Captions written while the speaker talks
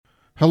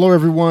Hello,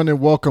 everyone,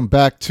 and welcome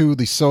back to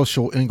the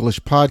Social English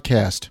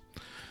Podcast.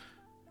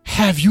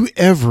 Have you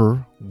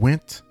ever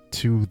went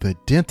to the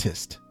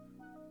dentist,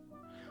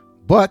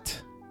 but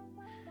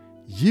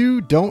you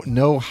don't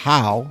know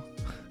how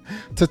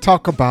to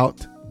talk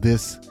about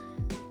this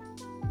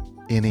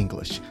in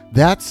English?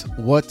 That's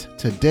what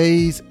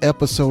today's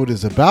episode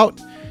is about.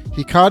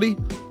 Hikari,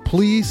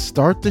 please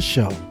start the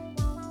show.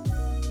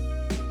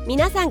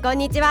 皆さんこん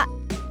にちは。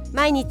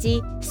毎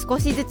日少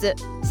しずつ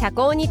社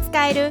交に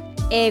使える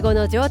英語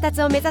の上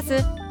達を目指す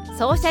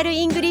ソーシャル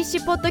イングリッシ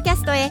ュポッドキャ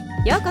ストへ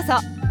ようこそ。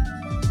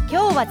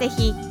今日はぜ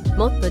ひ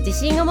もっと自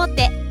信を持っ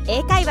て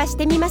英会話し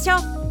てみましょう。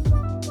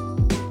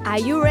 Are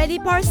you ready,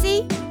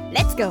 Parsi?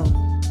 Let's go.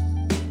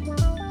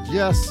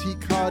 Yes,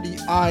 Hikari,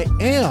 I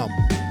am.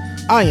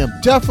 I am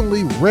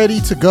definitely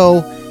ready to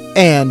go,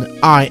 and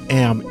I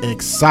am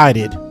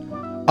excited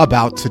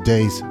about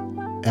today's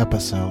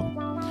episode.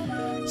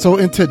 So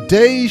in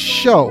today's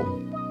show,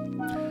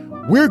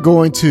 we're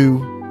going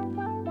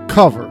to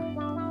cover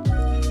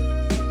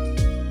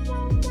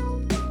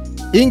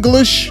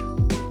English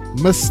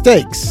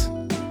mistakes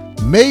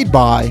made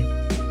by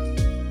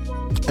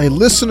a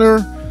listener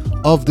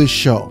of the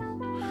show.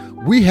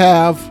 We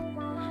have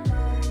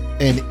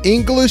an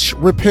English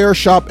repair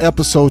shop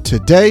episode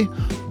today,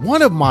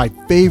 one of my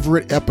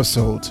favorite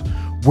episodes,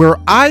 where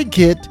I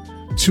get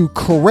to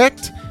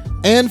correct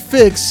and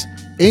fix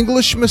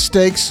English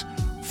mistakes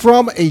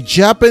from a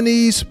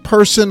Japanese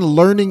person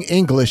learning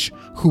English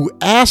who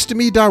asked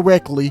me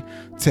directly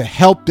to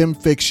help them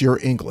fix your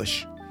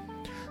English.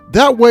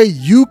 That way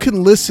you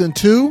can listen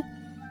to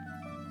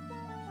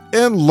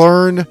and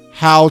learn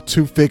how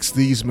to fix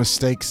these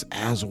mistakes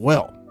as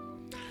well.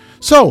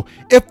 So,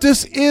 if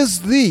this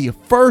is the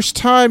first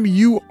time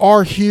you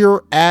are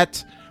here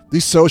at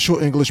the Social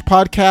English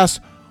Podcast,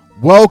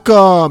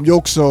 welcome.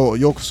 Yokuso,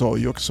 yokuso,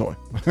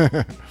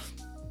 yokuso.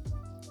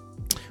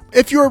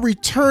 If you're a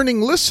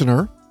returning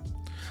listener,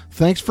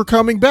 thanks for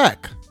coming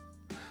back.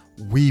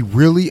 We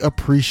really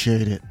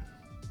appreciate it.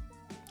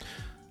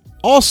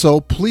 Also,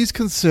 please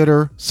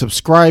consider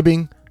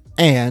subscribing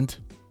and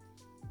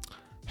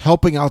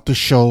helping out the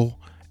show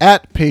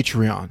at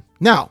Patreon.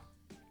 Now,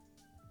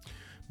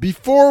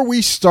 before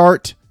we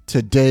start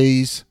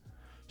today's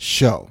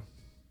show,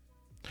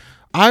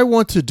 I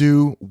want to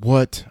do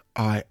what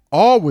I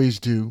always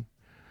do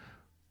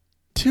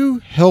to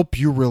help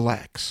you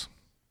relax.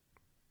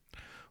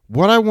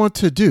 What I want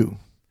to do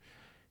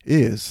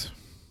is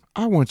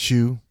I want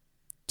you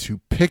to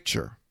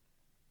picture.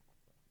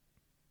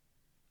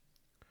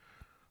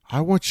 I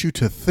want you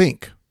to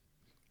think,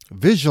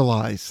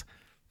 visualize,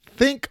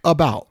 think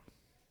about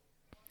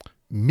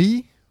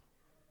me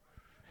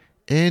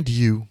and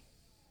you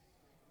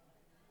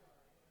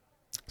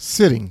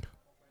sitting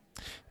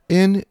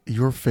in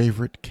your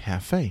favorite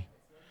cafe.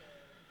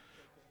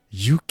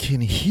 You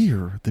can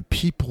hear the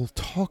people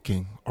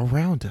talking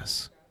around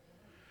us.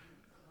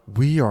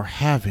 We are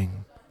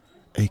having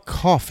a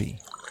coffee.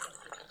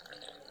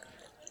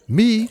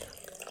 Me,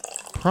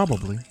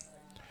 probably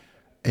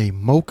a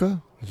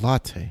mocha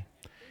latte,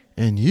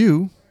 and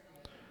you,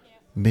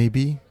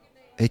 maybe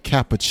a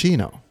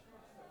cappuccino.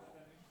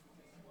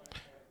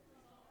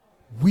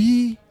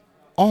 We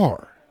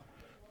are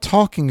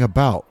talking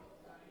about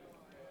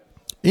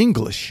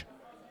English,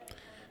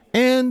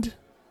 and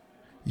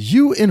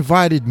you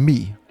invited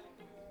me,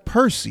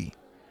 Percy,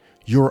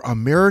 your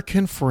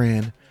American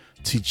friend,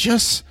 to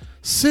just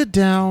sit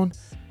down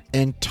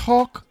and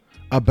talk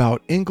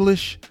about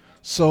English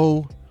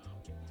so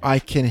I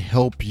can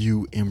help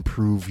you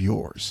improve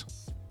yours.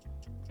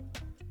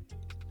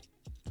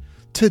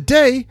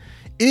 Today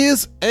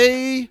is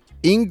a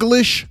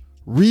English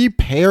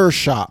repair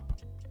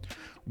shop.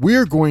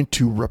 We're going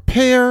to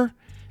repair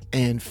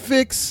and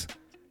fix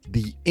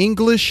the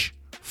English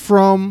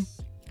from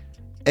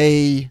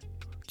a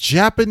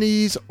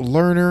Japanese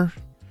learner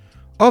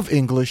of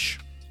English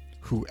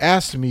who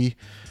asked me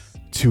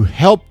to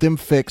help them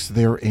fix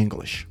their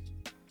English.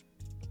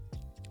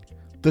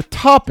 The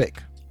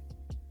topic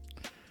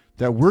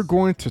that we're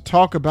going to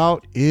talk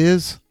about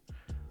is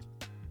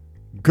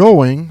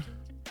going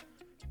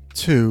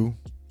to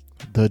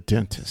the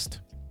dentist.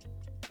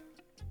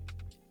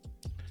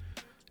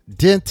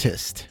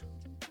 Dentist.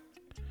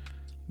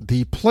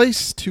 The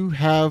place to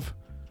have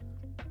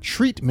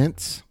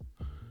treatments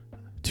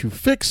to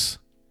fix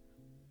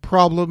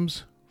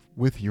problems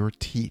with your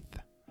teeth.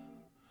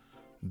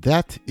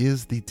 That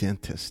is the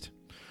dentist.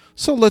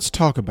 So let's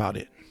talk about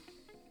it.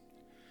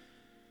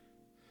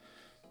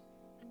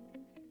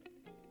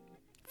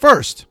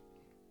 First,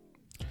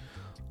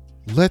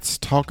 let's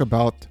talk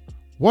about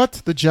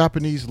what the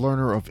Japanese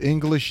learner of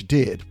English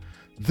did.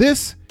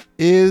 This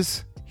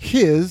is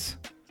his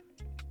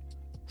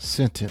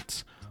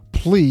sentence.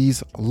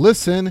 Please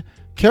listen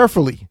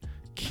carefully.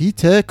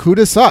 Kite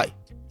kudasai.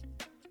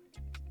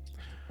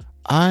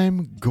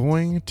 I'm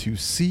going to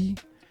see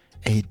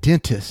a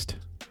dentist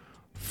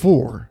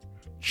for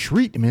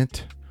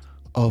treatment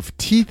of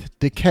teeth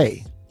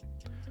decay.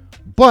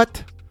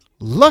 But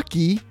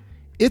lucky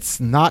it's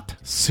not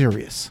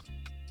serious.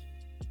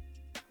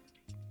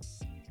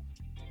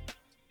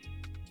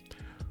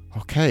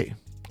 Okay,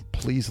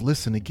 please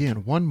listen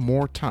again one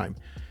more time.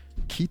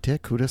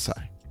 Kite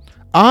kudasai.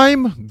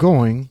 I'm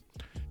going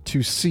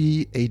to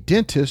see a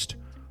dentist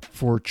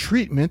for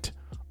treatment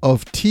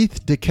of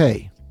teeth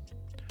decay.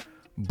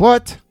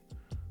 But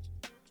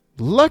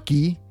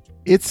lucky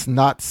it's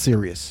not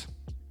serious.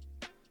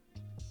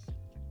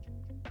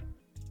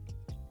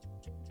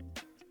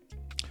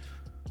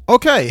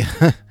 Okay,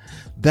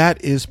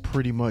 that is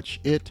pretty much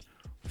it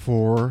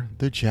for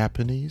the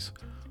Japanese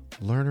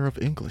learner of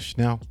English.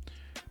 Now,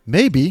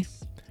 maybe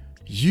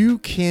you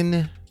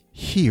can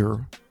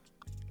hear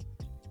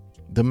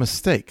the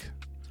mistake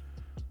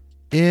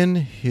in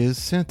his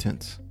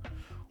sentence.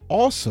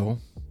 Also,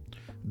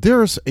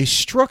 there's a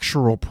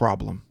structural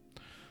problem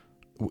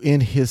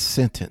in his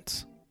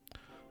sentence.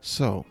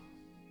 So,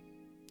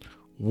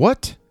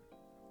 what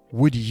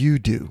would you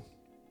do?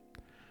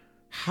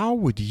 How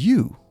would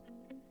you,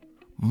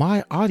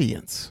 my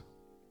audience,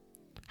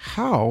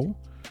 how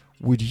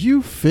would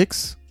you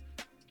fix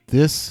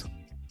this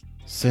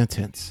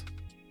sentence?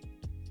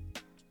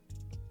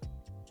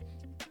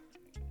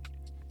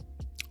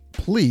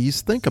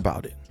 Please think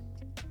about it.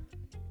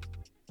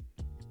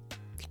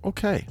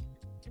 Okay.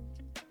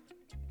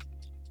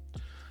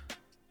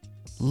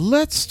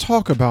 Let's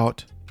talk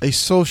about a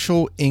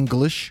social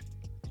English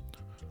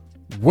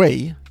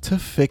way to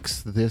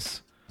fix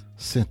this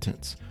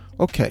sentence.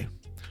 Okay.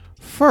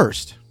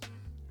 First,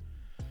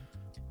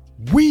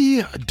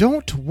 we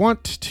don't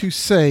want to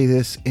say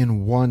this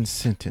in one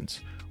sentence.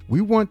 We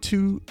want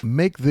to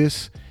make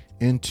this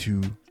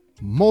into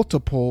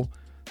multiple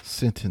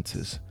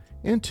sentences,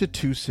 into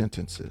 2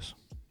 sentences.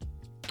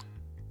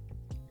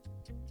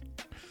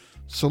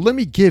 So let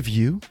me give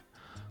you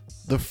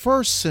the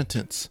first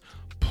sentence.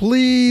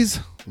 Please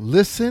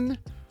listen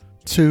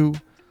to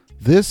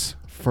this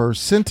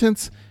first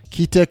sentence.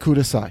 Kite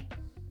kudasai.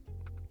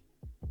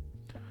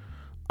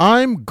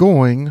 I'm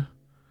going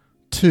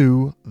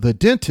to the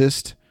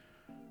dentist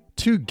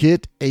to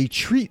get a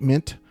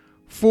treatment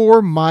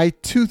for my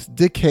tooth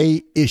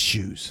decay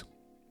issues.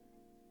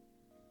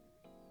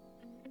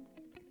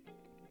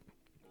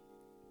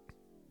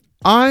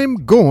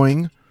 I'm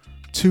going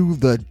to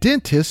the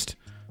dentist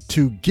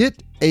to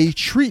get a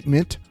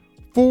treatment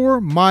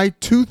for my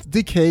tooth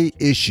decay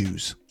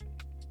issues.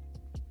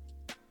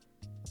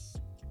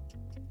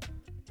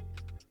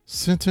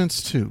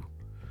 Sentence 2.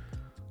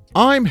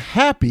 I'm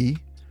happy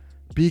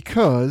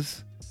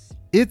because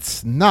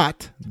it's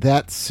not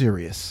that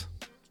serious.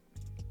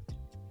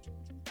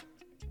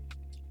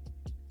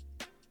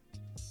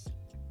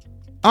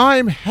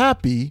 I'm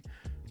happy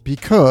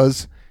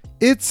because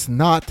it's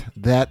not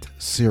that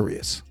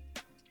serious.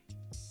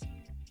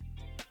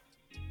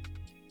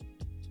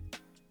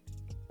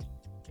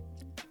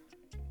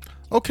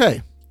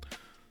 Okay,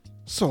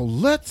 so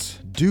let's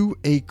do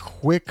a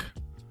quick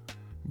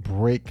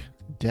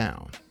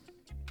breakdown.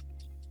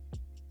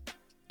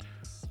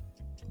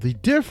 The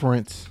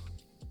difference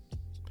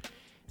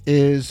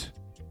is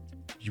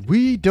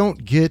we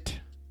don't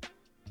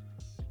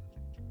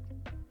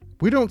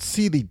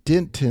see the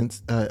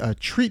dentist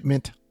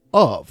treatment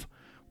of.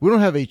 We don't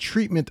have a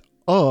treatment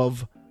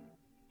of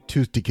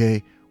tooth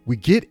decay. We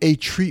get a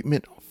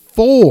treatment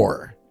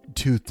for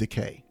tooth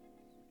decay.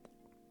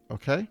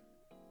 Okay?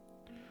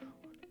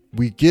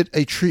 We get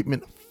a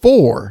treatment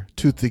for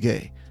tooth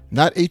decay,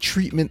 not a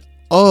treatment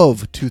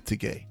of tooth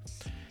decay.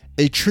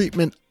 A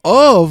treatment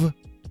of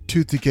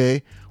tooth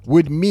decay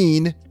would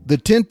mean the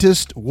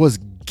dentist was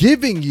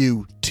giving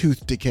you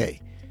tooth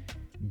decay.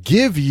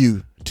 Give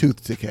you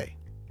tooth decay.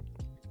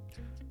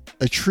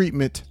 A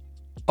treatment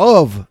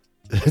of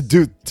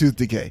tooth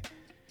decay.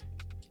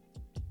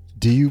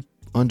 Do you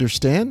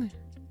understand?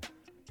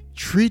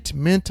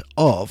 Treatment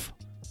of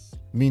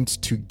means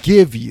to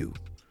give you.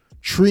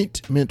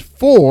 Treatment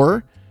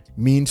for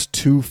means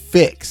to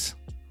fix.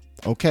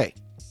 Okay.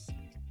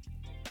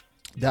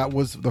 That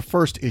was the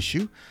first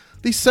issue.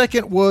 The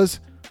second was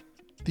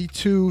the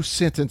 2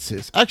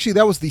 sentences. Actually,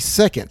 that was the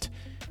second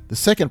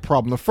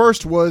problem. The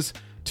first was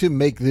to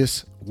make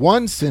this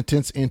one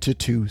sentence into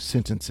 2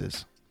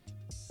 sentences.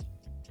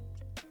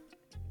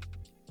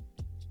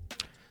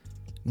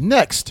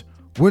 Next,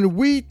 when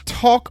we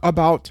talk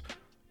about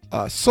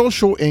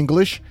social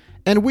English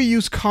and we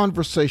use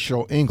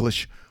conversational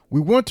English,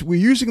 we're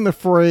using the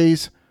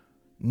phrase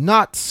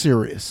not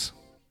serious.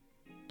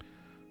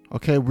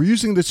 Okay, we're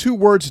using the 2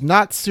 words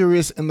not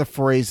serious in the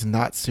phrase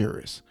not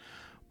serious.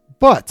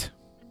 But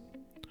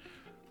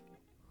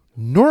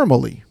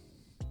normally,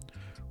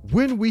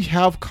 when we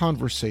have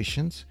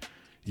conversations,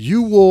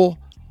 you will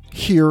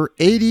hear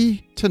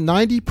 80 to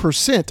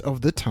 90% of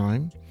the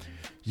time,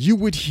 you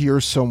would hear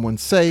someone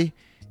say,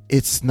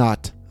 it's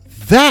not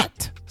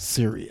that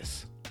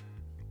serious.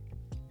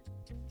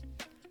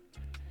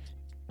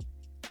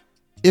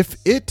 If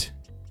it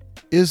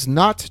is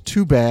not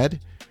too bad,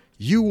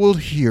 you will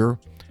hear,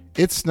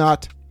 it's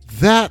not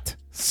that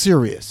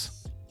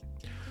serious.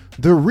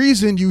 The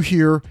reason you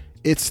hear,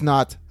 it's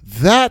not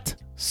that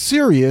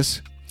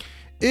serious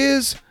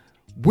is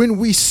when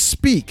we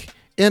speak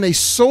in a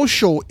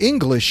social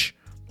English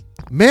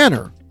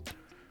manner,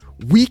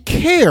 we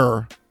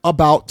care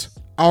about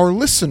our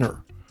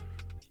listener.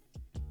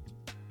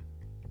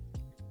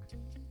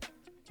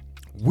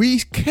 We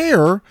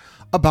care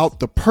about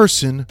the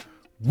person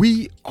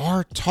we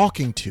are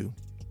talking to.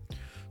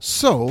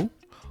 So,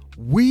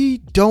 we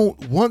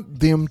don't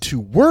want them to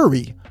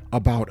worry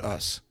about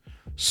us.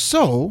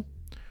 So,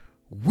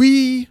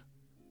 we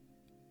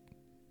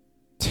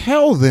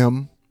tell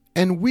them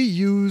and we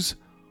use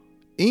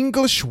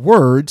English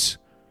words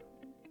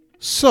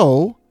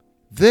so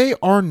they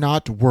are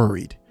not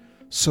worried.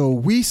 So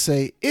we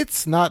say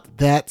it's not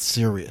that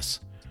serious.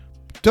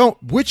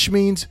 Which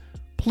means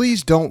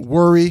please don't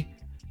worry.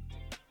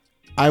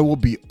 I will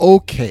be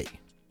okay.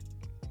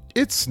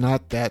 It's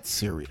not that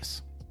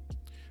serious.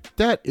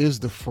 That is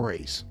the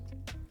phrase.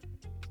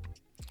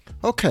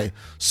 Okay,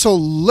 so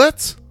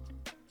let's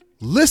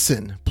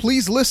listen.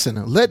 Please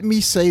listen. Let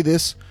me say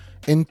this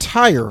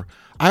entire.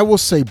 I will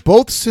say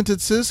both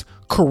sentences,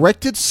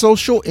 corrected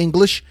social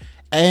English,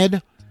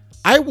 and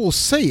I will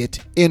say it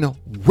in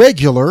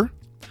regular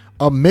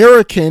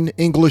American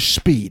English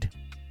speed.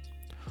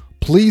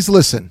 Please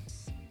listen.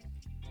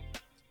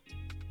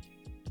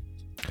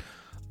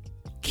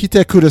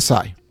 Kite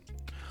kudasai.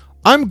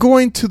 I'm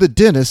going to the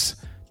dentist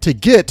to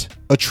get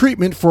a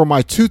treatment for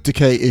my tooth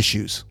decay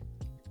issues.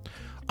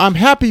 I'm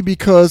happy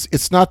because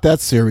it's not that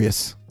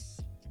serious.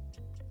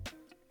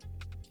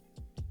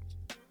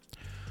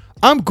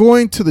 I'm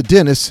going to the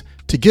dentist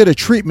to get a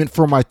treatment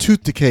for my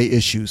tooth decay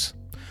issues.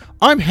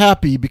 I'm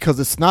happy because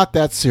it's not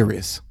that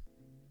serious.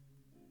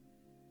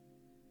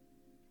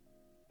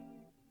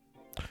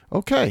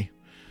 Okay.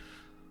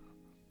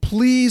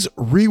 Please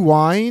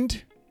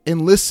rewind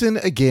and listen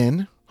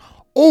again.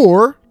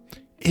 Or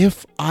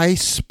if I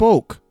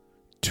spoke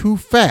too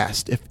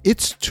fast, if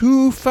it's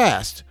too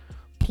fast,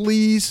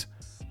 please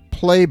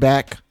play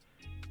back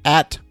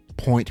at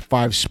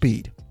 0.5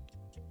 speed.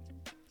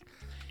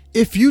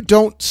 If you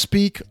don't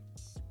speak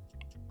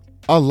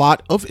a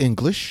lot of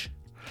English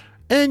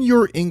and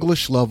your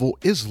English level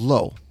is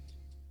low,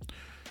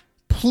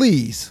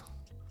 please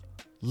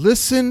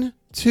listen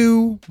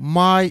to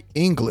my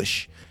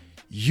English.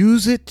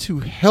 Use it to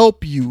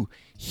help you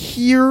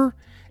hear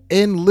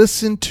and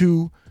listen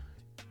to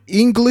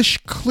English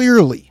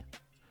clearly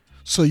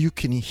so you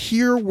can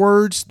hear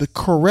words the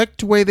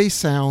correct way they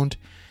sound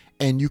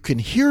and you can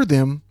hear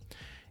them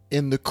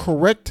in the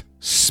correct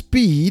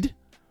speed,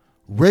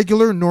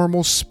 regular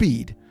normal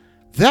speed.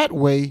 That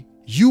way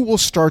you will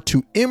start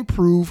to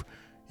improve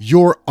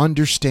your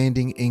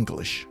understanding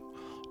English.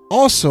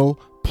 Also,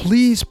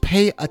 please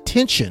pay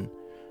attention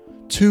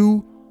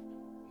to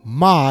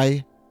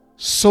my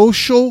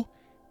social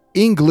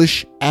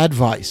English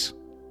advice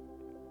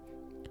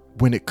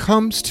when it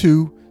comes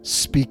to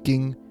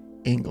speaking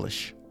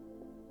English.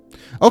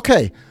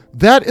 Okay,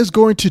 that is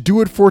going to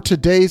do it for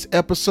today's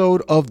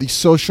episode of the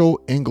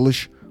Social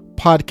English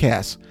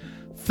Podcast.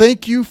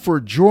 Thank you for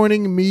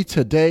joining me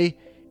today.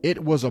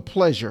 It was a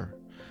pleasure.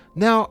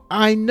 Now,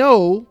 I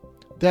know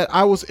that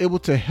I was able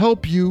to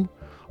help you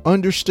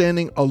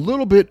understanding a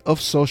little bit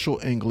of social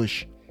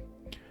English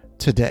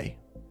today.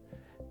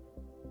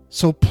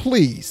 So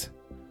please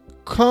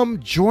come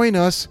join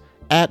us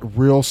at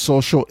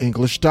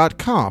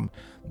realsocialenglish.com.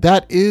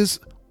 That is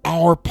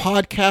our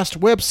podcast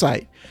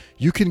website.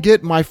 You can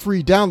get my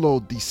free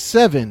download, The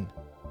 7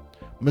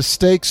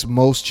 Mistakes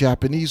Most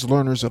Japanese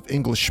Learners of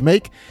English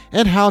Make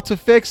and How to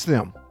Fix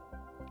Them.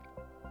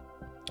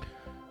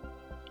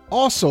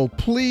 Also,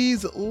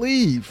 please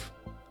leave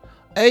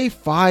a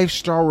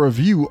 5-star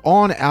review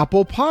on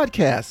Apple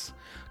Podcasts.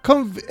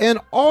 Come and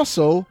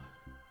also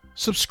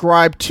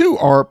subscribe to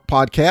our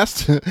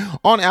podcast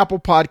on Apple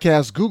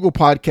Podcasts, Google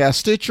Podcasts,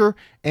 Stitcher,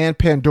 and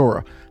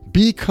Pandora.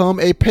 Become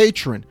a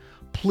patron.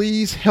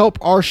 Please help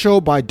our show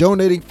by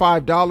donating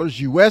 $5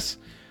 US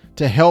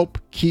to help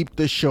keep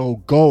the show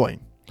going.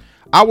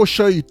 I will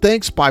show you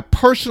thanks by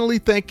personally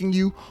thanking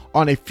you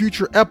on a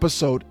future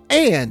episode,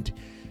 and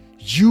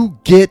you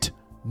get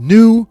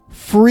new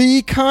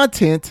free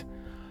content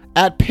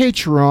at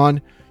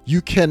Patreon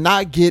you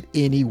cannot get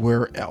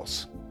anywhere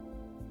else.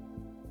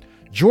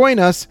 Join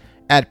us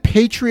at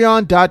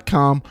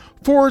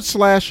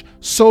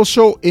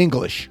patreon.com/social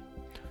English.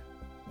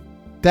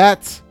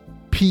 That's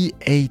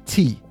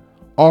patreon.com/social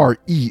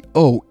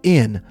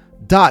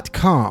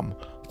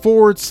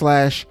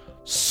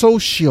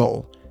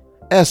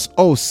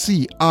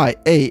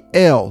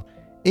SOCIAL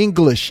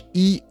English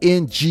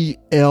ENGLISH.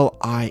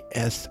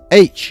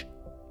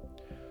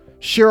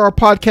 Share our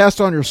podcast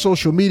on your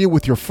social media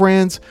with your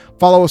friends.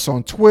 Follow us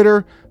on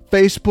Twitter,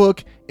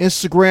 Facebook,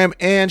 Instagram,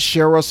 and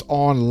share us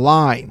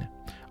online.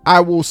 I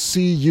will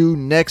see you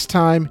next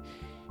time.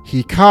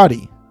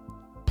 Hikari,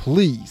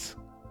 please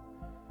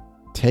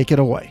take it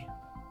away.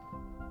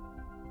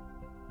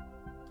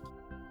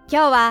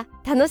 今日は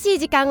楽しい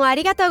時間をあ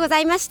りがとうござ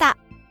いました。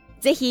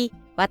ぜひ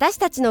私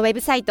たちのウェブ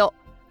サイト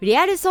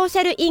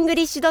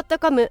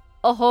realsocialenglish.com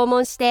を訪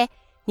問して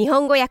日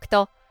本語訳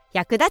と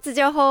役立つ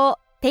情報を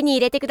手に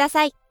入れてくだ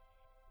さい。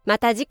ま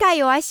た次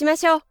回お会いしま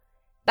しょう。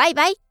バイ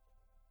バイ。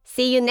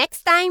See you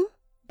next time.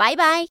 Bye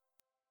bye.